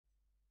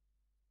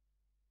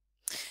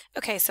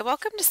Okay, so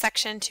welcome to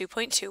section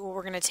 2.2 where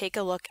we're going to take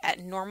a look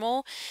at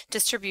normal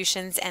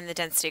distributions and the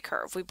density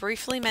curve. We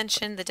briefly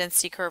mentioned the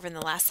density curve in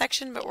the last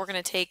section, but we're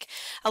going to take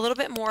a little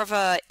bit more of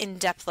a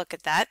in-depth look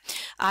at that.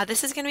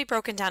 This is going to be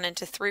broken down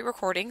into 3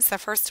 recordings. The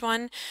first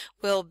one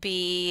will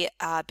be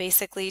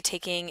basically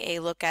taking a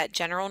look at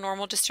general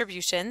normal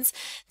distributions.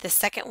 The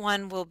second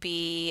one will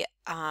be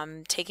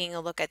taking a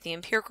look at the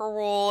empirical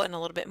rule and a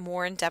little bit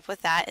more in depth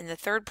with that. And the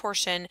third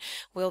portion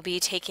will be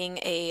taking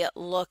a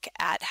look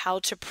at how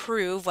to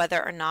prove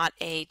whether or not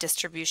a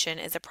distribution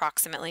is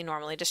approximately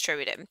normally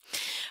distributed.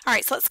 All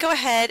right, so let's go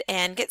ahead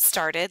and get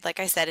started. Like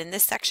I said, in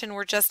this section,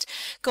 we're just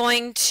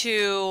going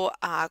to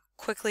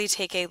quickly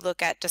take a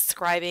look at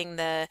describing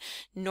the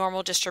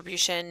normal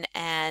distribution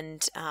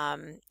and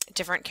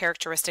different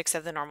characteristics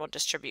of the normal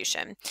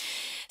distribution.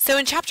 So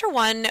in chapter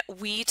 1,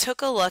 we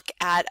took a look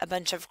at a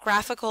bunch of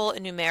graphical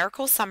and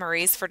numerical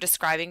summaries for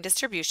describing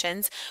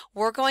distributions.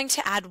 We're going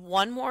to add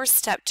one more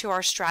step to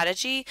our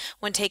strategy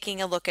when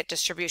taking a look at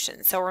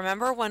distributions. So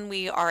remember, when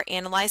we are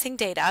analyzing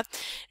data,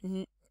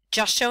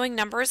 just showing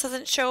numbers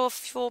doesn't show a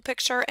full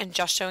picture, and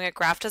just showing a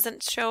graph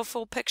doesn't show a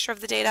full picture of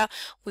the data.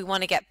 We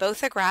want to get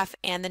both the graph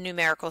and the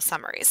numerical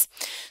summaries.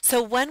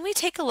 So when we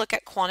take a look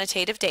at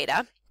quantitative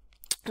data,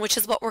 which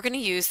is what we're going to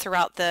use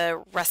throughout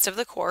the rest of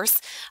the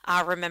course.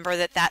 Remember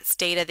that that's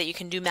data that you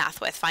can do math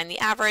with. Find the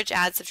average,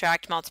 add,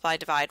 subtract, multiply,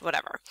 divide,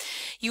 whatever.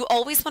 You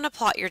always want to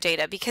plot your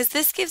data because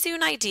this gives you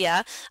an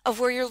idea of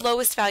where your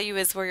lowest value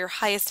is, where your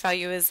highest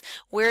value is,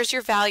 where's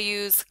your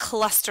values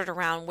clustered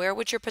around, where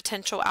would your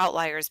potential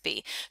outliers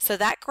be. So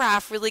that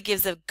graph really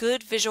gives a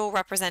good visual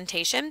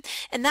representation,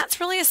 and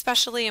that's really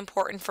especially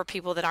important for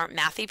people that aren't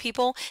mathy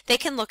people. They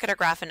can look at a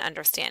graph and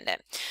understand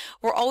it.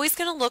 We're always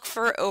going to look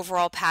for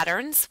overall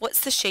patterns.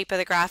 What's the shape of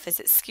the graph? Is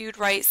it skewed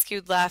right,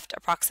 skewed left,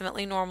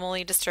 approximately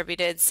normally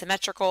distributed,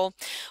 symmetrical?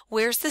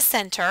 Where's the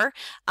center?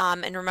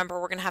 And remember,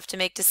 we're going to have to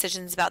make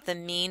decisions about the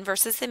mean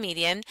versus the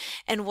median.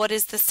 And what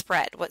is the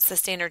spread? What's the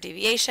standard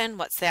deviation?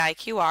 What's the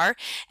IQR?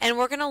 And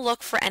we're going to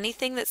look for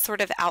anything that's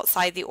sort of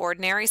outside the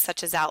ordinary,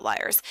 such as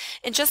outliers.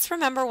 And just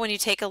remember, when you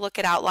take a look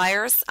at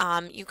outliers,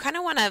 you kind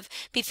of want to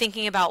be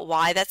thinking about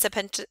why that's a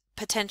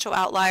potential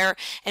outlier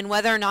and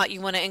whether or not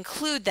you want to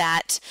include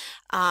that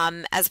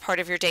as part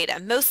of your data.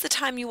 Most of the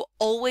time you will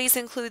always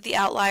include the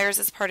outliers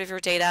as part of your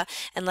data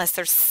unless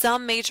there's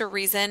some major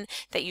reason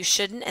that you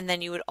shouldn't, and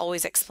then you would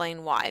always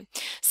explain why.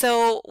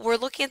 So we're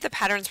looking at the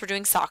patterns. We're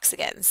doing SOX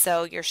again.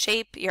 So your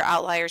shape, your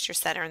outliers, your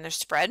center, and their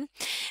spread.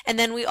 And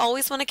then we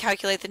always want to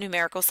calculate the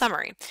numerical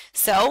summary.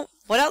 So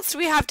what else do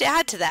we have to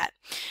add to that?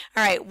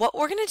 All right, what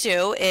we're going to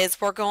do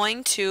is we're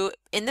going to,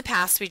 in the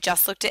past we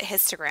just looked at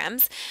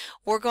histograms.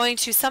 We're going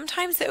to,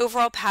 sometimes the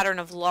overall pattern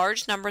of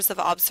large numbers of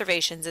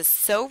observations is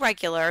so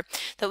regular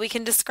that we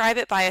can describe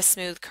it by a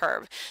smooth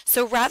curve.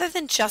 So rather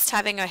than just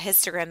having a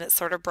histogram that's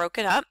sort of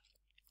broken up,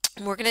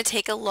 we're going to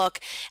take a look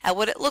at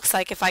what it looks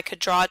like if I could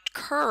draw a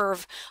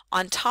curve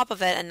on top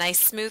of it, a nice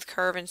smooth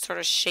curve, and sort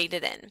of shade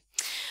it in.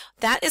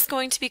 That is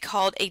going to be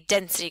called a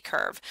density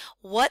curve.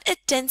 What a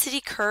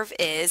density curve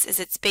is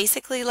it's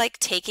basically like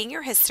taking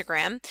your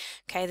histogram,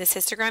 okay, this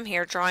histogram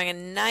here, drawing a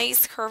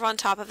nice curve on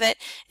top of it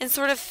and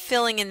sort of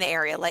filling in the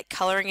area, like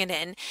coloring it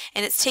in,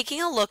 and it's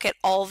taking a look at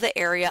all the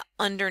area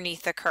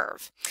underneath the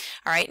curve.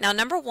 All right, now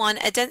number one,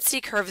 a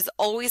density curve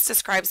always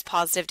describes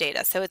positive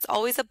data, so it's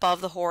always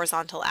above the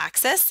horizontal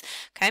axis,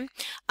 okay?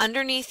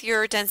 Underneath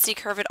your density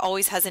curve, it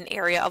always has an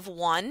area of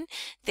 1.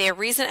 The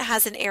reason it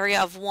has an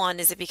area of 1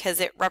 is because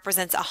it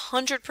represents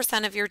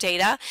 100% of your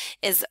data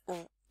is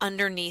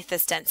underneath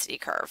this density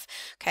curve.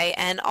 Okay,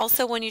 and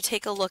also when you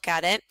take a look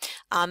at it,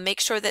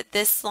 make sure that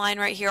this line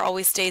right here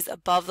always stays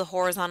above the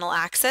horizontal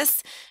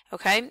axis.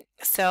 Okay,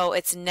 so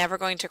it's never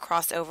going to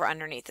cross over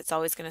underneath. It's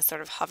always going to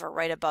sort of hover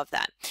right above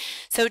that.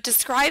 So it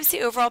describes the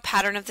overall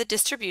pattern of the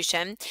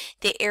distribution.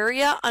 The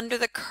area under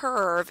the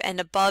curve and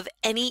above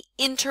any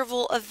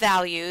interval of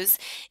values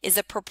is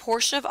a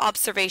proportion of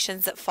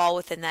observations that fall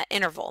within that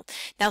interval.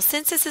 Now,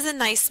 since this is a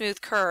nice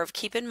smooth curve,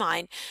 keep in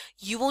mind,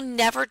 you will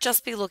never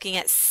just be looking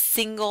at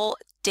single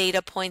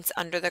data points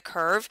under the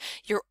curve.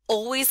 You're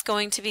always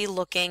going to be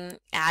looking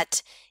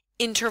at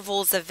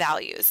intervals of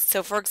values.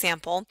 So for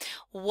example,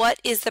 what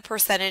is the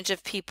percentage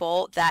of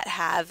people that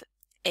have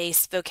a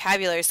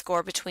vocabulary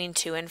score between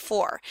 2 and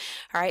 4?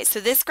 All right, so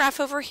this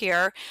graph over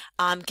here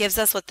gives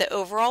us what the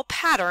overall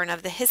pattern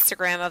of the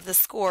histogram of the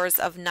scores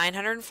of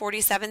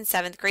 947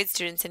 7th grade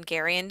students in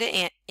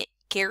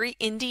Gary,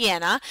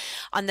 Indiana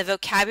on the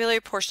vocabulary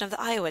portion of the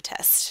Iowa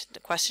test.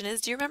 The question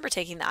is, do you remember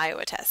taking the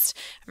Iowa test?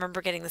 I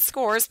remember getting the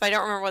scores, but I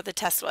don't remember what the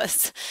test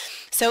was.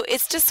 So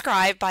it's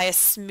described by a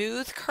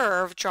smooth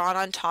curve drawn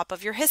on top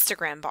of your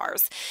histogram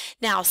bars.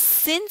 Now,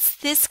 since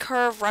this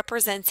curve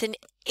represents an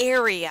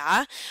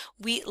area,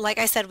 like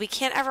I said, we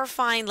can't ever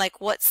find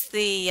like what's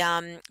the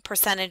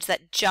percentage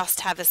that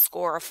just have a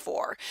score of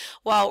 4.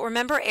 Well,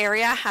 remember,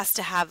 area has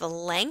to have a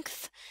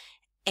length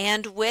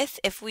and width.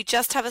 If we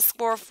just have a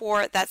score of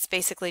 4, that's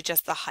basically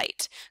just the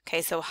height.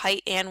 Okay, so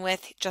height and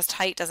width, just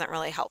height doesn't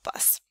really help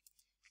us.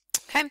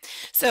 Okay,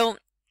 so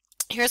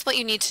here's what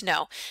you need to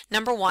know.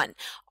 Number one,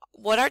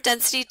 what our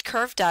density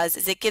curve does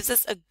is it gives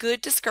us a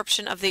good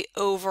description of the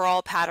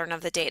overall pattern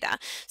of the data.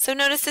 So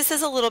notice this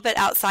is a little bit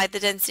outside the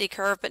density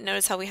curve, but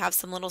notice how we have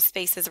some little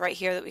spaces right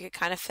here that we could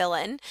kind of fill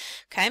in,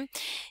 okay?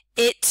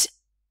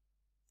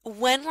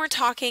 When we're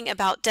talking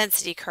about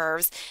density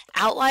curves,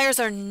 outliers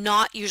are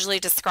not usually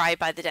described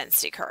by the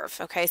density curve,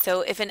 okay?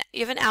 So if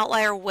you have an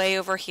outlier way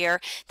over here,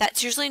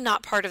 that's usually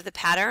not part of the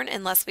pattern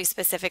unless we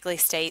specifically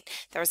state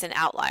there's an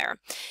outlier.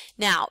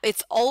 Now,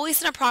 it's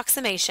always an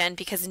approximation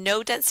because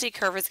no density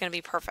curve is going to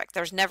be perfect.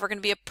 There's never going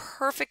to be a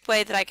perfect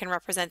way that I can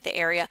represent the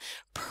area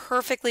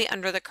perfectly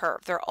under the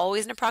curve. They're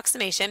always an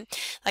approximation.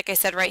 Like I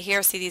said right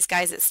here, see these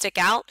guys that stick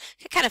out?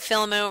 You can kind of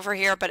fill them in over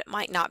here, but it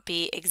might not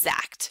be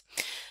exact.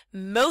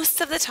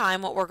 Most of the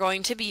time what we're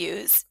going to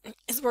use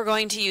is we're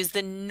going to use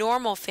the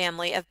normal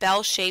family of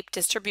bell-shaped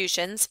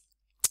distributions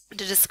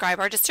to describe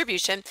our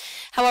distribution.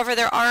 However,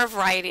 there are a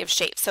variety of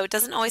shapes, so it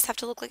doesn't always have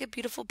to look like a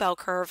beautiful bell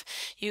curve.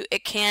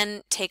 It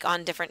can take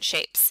on different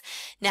shapes.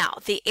 Now,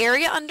 the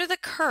area under the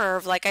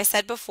curve, like I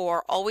said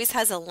before, always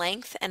has a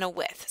length and a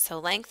width. So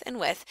length and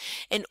width.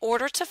 In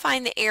order to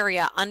find the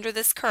area under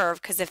this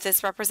curve, because if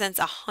this represents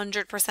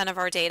 100% of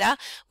our data,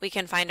 we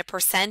can find a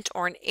percent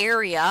or an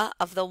area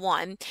of the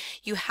one.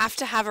 You have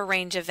to have a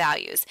range of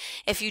values.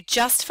 If you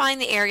just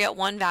find the area at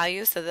one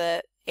value, so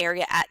the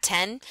area at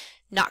 10,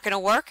 not going to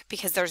work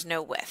because there's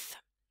no width.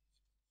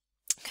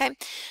 Okay,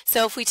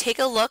 so if we take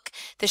a look,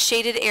 the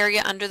shaded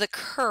area under the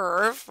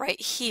curve right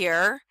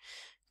here,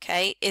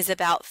 okay, is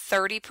about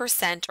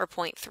 30% or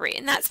 0.3.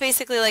 And that's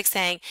basically like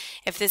saying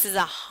if this is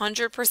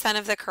 100%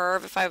 of the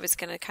curve, if I was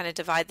going to kind of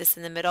divide this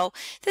in the middle,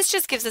 this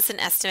just gives us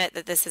an estimate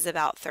that this is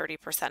about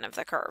 30% of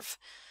the curve.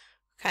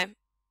 Okay.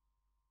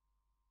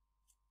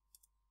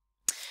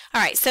 All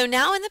right, so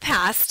now in the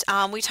past,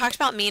 we talked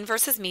about mean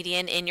versus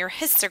median in your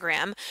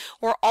histogram.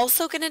 We're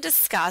also going to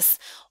discuss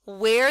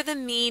where the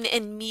mean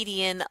and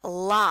median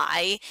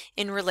lie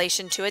in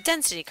relation to a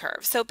density curve.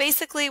 So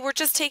basically, we're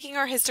just taking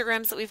our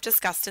histograms that we've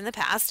discussed in the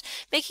past,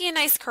 making a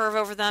nice curve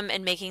over them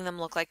and making them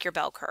look like your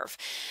bell curve.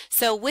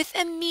 So with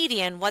a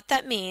median, what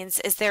that means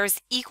is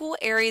there's equal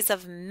areas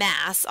of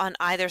mass on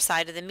either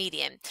side of the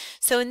median.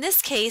 So in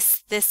this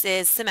case, this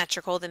is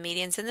symmetrical. The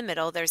median's in the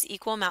middle. There's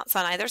equal amounts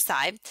on either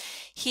side.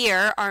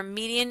 Here, our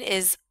median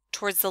is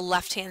towards the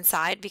left-hand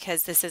side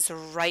because this is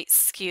right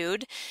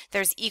skewed.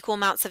 There's equal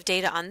amounts of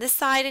data on this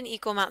side and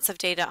equal amounts of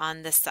data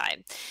on this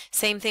side.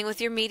 Same thing with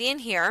your median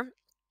here.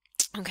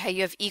 Okay,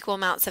 you have equal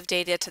amounts of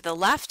data to the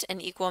left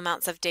and equal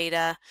amounts of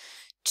data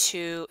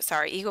to,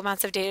 equal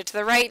amounts of data to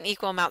the right and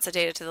equal amounts of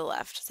data to the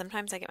left.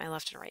 Sometimes I get my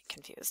left and right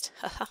confused.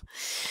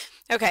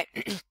 Okay.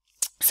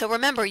 So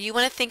remember, you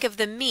want to think of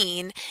the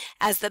mean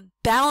as the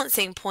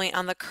balancing point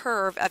on the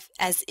curve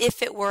as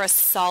if it were a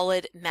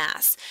solid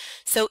mass.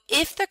 So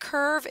if the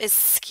curve is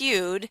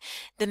skewed,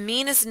 the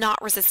mean is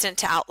not resistant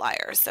to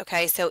outliers,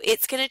 okay? So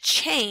it's going to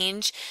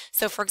change.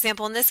 So for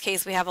example, in this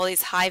case, we have all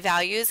these high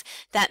values.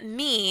 That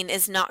mean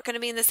is not going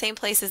to be in the same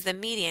place as the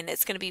median.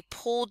 It's going to be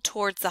pulled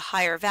towards the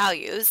higher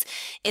values.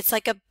 It's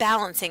like a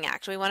balancing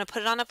act. We want to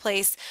put it on a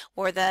place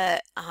where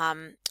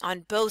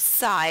on both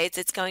sides,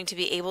 it's going to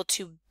be able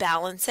to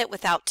balance it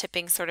without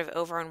tipping sort of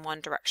over in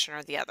one direction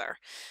or the other.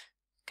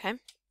 Okay.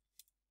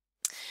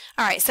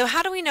 All right, so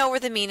how do we know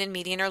where the mean and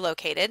median are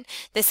located?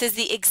 This is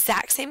the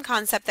exact same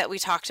concept that we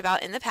talked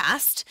about in the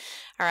past.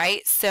 All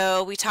right,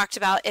 so we talked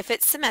about if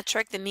it's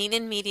symmetric, the mean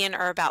and median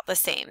are about the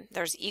same.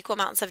 There's equal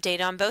amounts of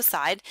data on both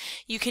sides.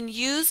 You can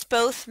use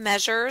both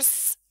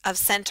measures of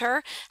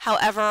center.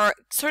 However,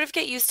 sort of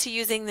get used to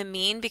using the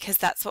mean because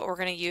that's what we're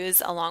going to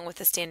use along with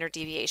the standard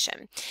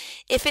deviation.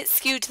 If it's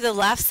skewed to the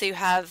left, so you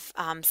have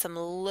some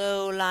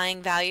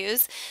low-lying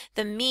values,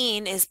 the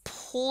mean is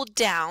pulled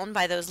down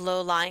by those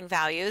low-lying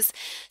values.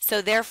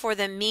 So therefore,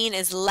 the mean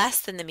is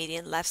less than the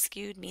median. Left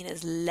skewed, mean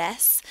is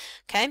less.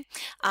 Okay,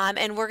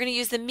 and we're going to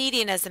use the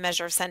median as the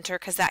measure of center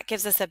because that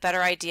gives us a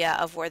better idea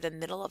of where the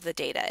middle of the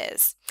data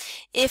is.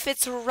 If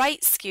it's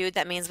right skewed,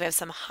 that means we have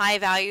some high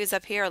values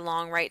up here, a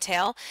long right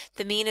tail.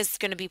 The mean is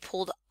going to be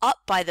pulled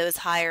up by those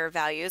higher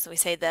values. We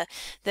say the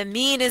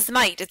mean is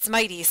it's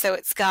mighty, so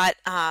it's got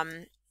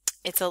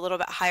it's a little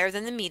bit higher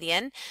than the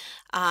median,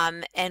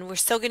 and we're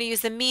still going to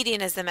use the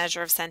median as the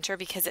measure of center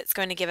because it's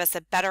going to give us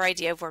a better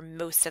idea of where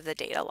most of the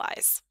data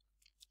lies.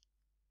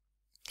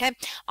 Okay,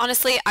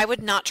 honestly, I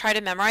would not try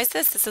to memorize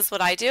this. This is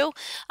what I do.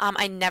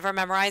 I never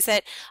memorize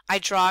it. I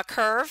draw a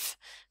curve,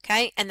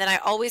 okay, and then I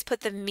always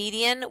put the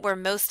median where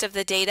most of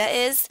the data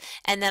is,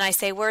 and then I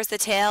say, where's the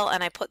tail?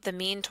 And I put the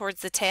mean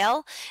towards the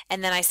tail,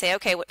 and then I say,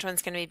 okay, which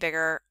one's going to be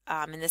bigger?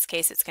 In this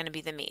case, it's going to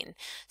be the mean.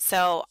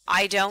 So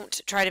I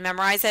don't try to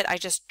memorize it. I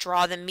just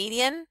draw the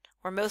median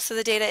where most of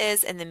the data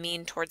is and the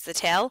mean towards the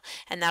tail,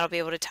 and that'll be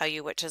able to tell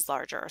you which is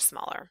larger or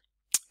smaller.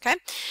 Okay.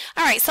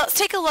 All right, so let's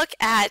take a look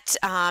at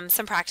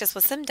some practice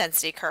with some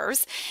density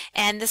curves.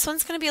 And this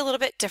one's going to be a little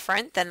bit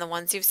different than the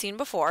ones you've seen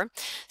before.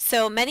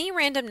 So many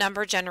random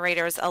number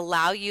generators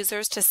allow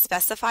users to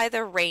specify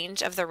the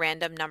range of the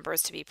random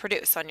numbers to be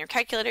produced. So on your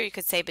calculator, you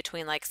could say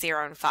between like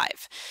 0 and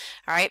 5.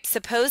 All right,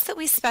 suppose that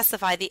we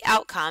specify the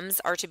outcomes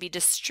are to be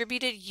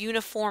distributed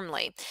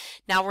uniformly.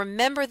 Now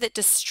remember that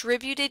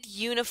distributed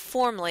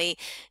uniformly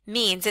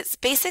means it's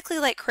basically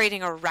like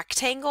creating a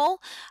rectangle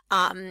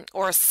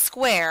or a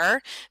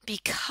square,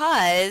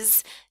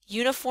 because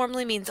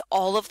uniformly means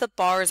all of the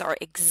bars are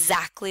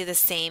exactly the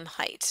same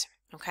height.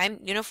 Okay,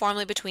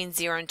 uniformly between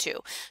 0 and 2.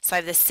 So I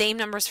have the same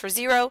numbers for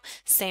 0,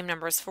 same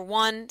numbers for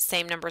 1,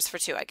 same numbers for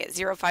 2. I get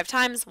 0 5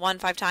 times, 1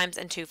 5 times,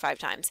 and 2 5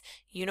 times.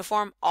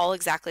 Uniform, all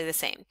exactly the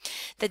same.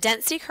 The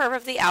density curve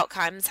of the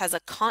outcomes has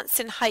a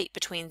constant height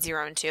between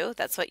 0 and 2.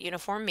 That's what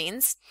uniform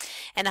means.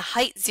 And a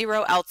height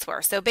 0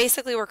 elsewhere. So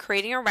basically we're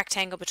creating a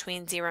rectangle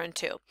between 0 and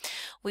 2.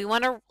 We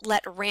want to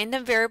let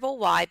random variable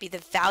y be the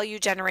value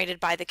generated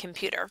by the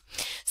computer.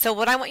 So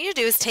what I want you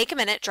to do is take a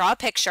minute, draw a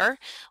picture,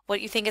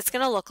 what you think it's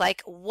going to look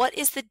like. What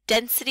is the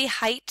density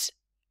height?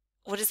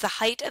 What is the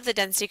height of the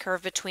density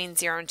curve between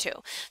 0 and 2?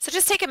 So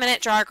just take a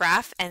minute, draw a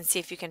graph, and see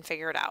if you can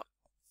figure it out.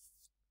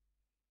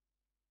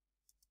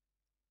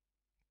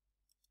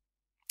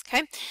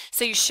 Okay,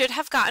 so you should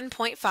have gotten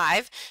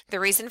 0.5. The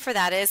reason for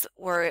that is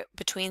we're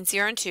between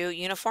 0 and 2.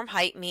 Uniform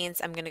height means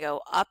I'm going to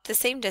go up the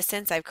same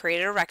distance. I've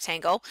created a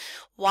rectangle.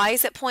 Why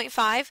is it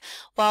 0.5?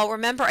 Well,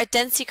 remember a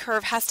density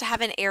curve has to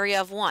have an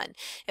area of 1.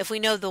 If we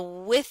know the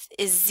width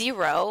is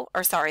 0,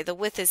 or sorry, the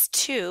width is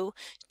 2,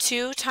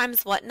 2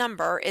 times what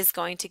number is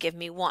going to give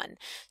me 1?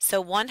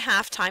 So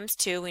 1/2 times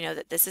 2, we know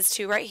that this is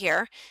 2 right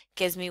here,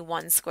 gives me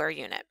 1 square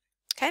unit.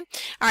 Okay,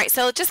 all right,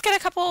 so just get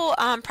a couple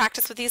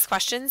practice with these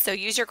questions. So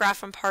use your graph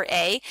from part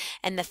A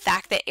and the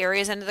fact that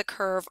areas under the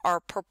curve are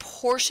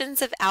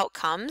proportions of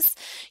outcomes.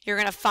 You're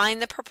going to find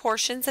the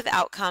proportions of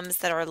outcomes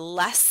that are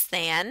less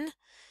than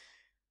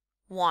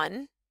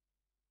 1.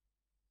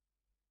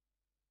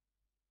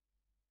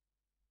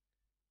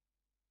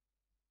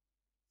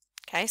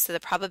 Okay, so the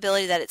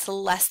probability that it's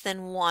less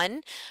than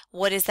 1,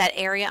 what is that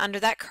area under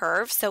that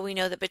curve? So we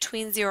know that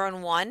between 0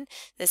 and 1,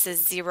 this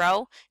is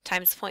 0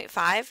 times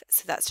 0.5,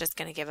 so that's just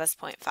going to give us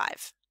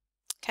 0.5.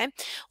 Okay,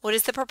 what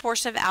is the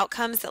proportion of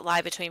outcomes that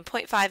lie between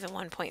 0.5 and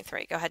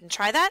 1.3? Go ahead and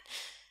try that.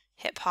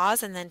 Hit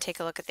pause and then take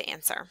a look at the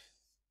answer.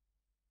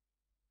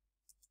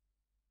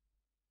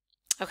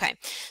 Okay,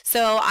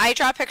 so I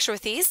draw a picture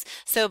with these.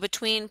 So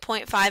between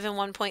 0.5 and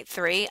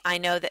 1.3, I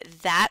know that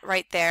that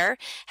right there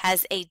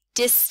has a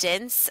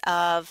distance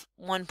of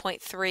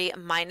 1.3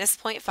 minus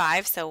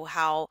 0.5. So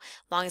how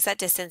long is that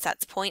distance?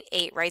 That's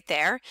 0.8 right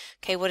there.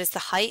 Okay, what is the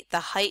height? The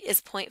height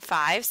is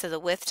 0.5, so the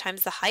width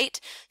times the height.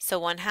 So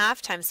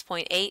 1/2 times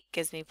 0.8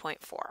 gives me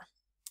 0.4.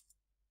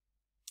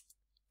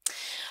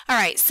 All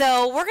right,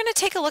 so we're going to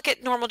take a look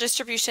at normal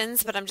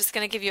distributions, but I'm just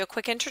going to give you a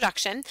quick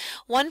introduction.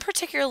 One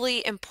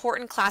particularly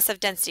important class of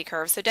density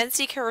curves, so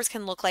density curves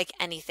can look like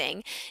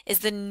anything, is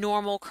the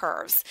normal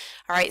curves.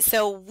 All right,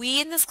 so we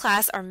in this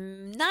class are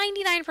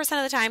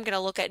 99% of the time going to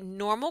look at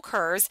normal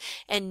curves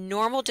and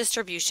normal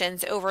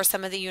distributions over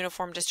some of the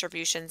uniform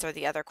distributions or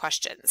the other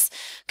questions.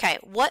 Okay,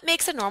 what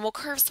makes a normal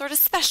curve sort of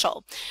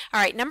special? All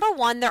right, number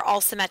one, they're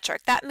all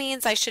symmetric. That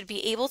means I should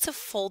be able to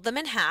fold them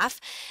in half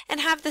and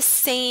have the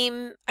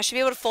same, I should be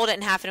able to fold it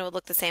in half and it would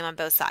look the same on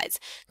both sides.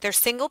 They're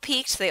single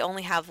peaked, so they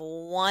only have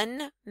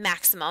one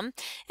maximum,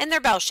 and they're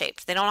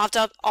bell-shaped. They don't have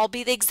to all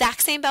be the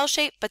exact same bell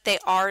shape, but they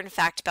are in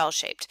fact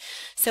bell-shaped.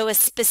 So a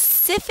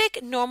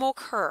specific normal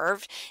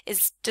curve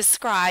is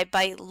described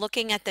by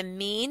looking at the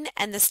mean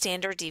and the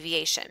standard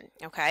deviation.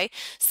 Okay,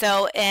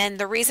 so and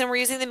the reason we're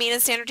using the mean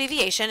and standard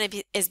deviation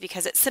is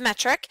because it's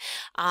symmetric,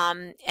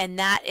 and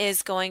that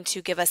is going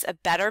to give us a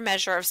better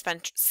measure of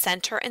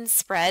center and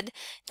spread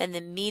than the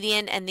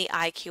median and the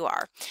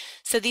IQR.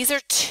 So these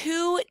are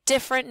two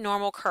different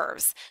normal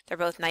curves. They're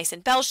both nice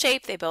and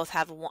bell-shaped. They both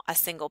have a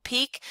single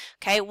peak.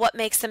 Okay, what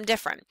makes them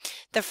different?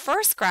 The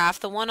first graph,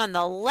 the one on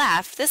the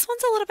left, this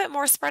one's a little bit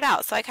more spread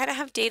out. So I kind of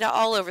have data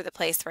all over the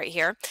place right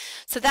here.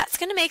 So that's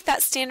going to make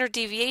that standard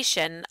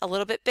deviation a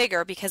little bit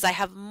bigger because I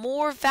have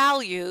more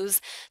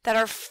values that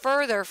are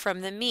further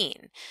from the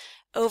mean.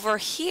 Over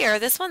here,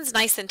 this one's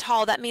nice and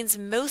tall. That means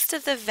most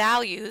of the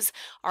values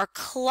are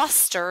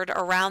clustered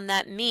around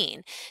that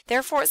mean.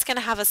 Therefore, it's going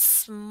to have a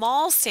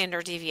small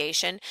standard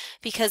deviation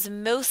because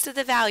most of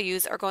the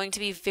values are going to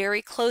be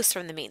very close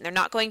from the mean. They're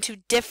not going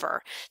to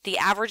differ. The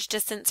average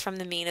distance from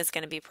the mean is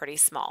going to be pretty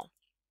small.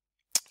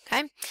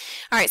 Okay.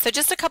 All right, so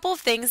just a couple of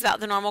things about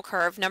the normal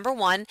curve. Number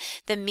one,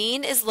 the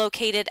mean is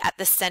located at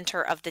the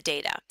center of the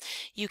data.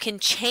 You can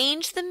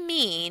change the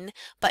mean,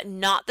 but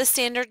not the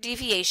standard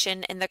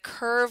deviation, and the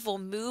curve will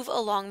move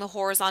along the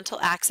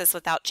horizontal axis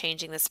without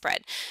changing the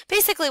spread.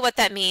 Basically what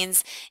that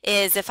means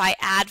is if I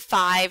add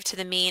 5 to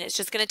the mean, it's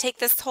just going to take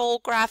this whole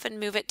graph and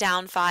move it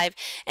down 5,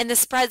 and the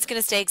spread's going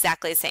to stay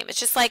exactly the same. It's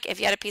just like if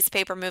you had a piece of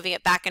paper moving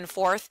it back and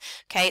forth,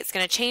 okay, it's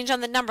going to change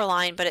on the number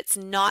line, but it's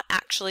not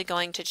actually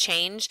going to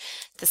change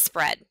the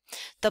spread.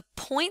 The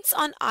points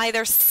on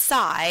either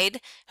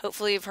side,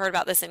 hopefully you've heard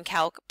about this in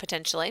calc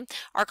potentially,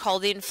 are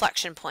called the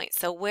inflection points.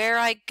 So where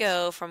I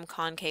go from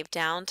concave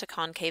down to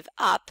concave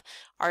up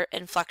are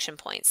inflection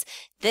points.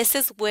 This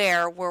is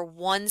where we're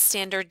one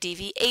standard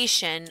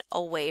deviation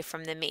away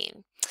from the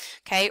mean.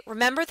 Okay,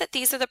 remember that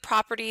these are the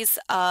properties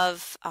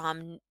of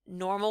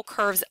normal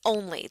curves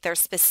only. They're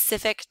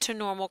specific to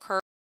normal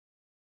curves.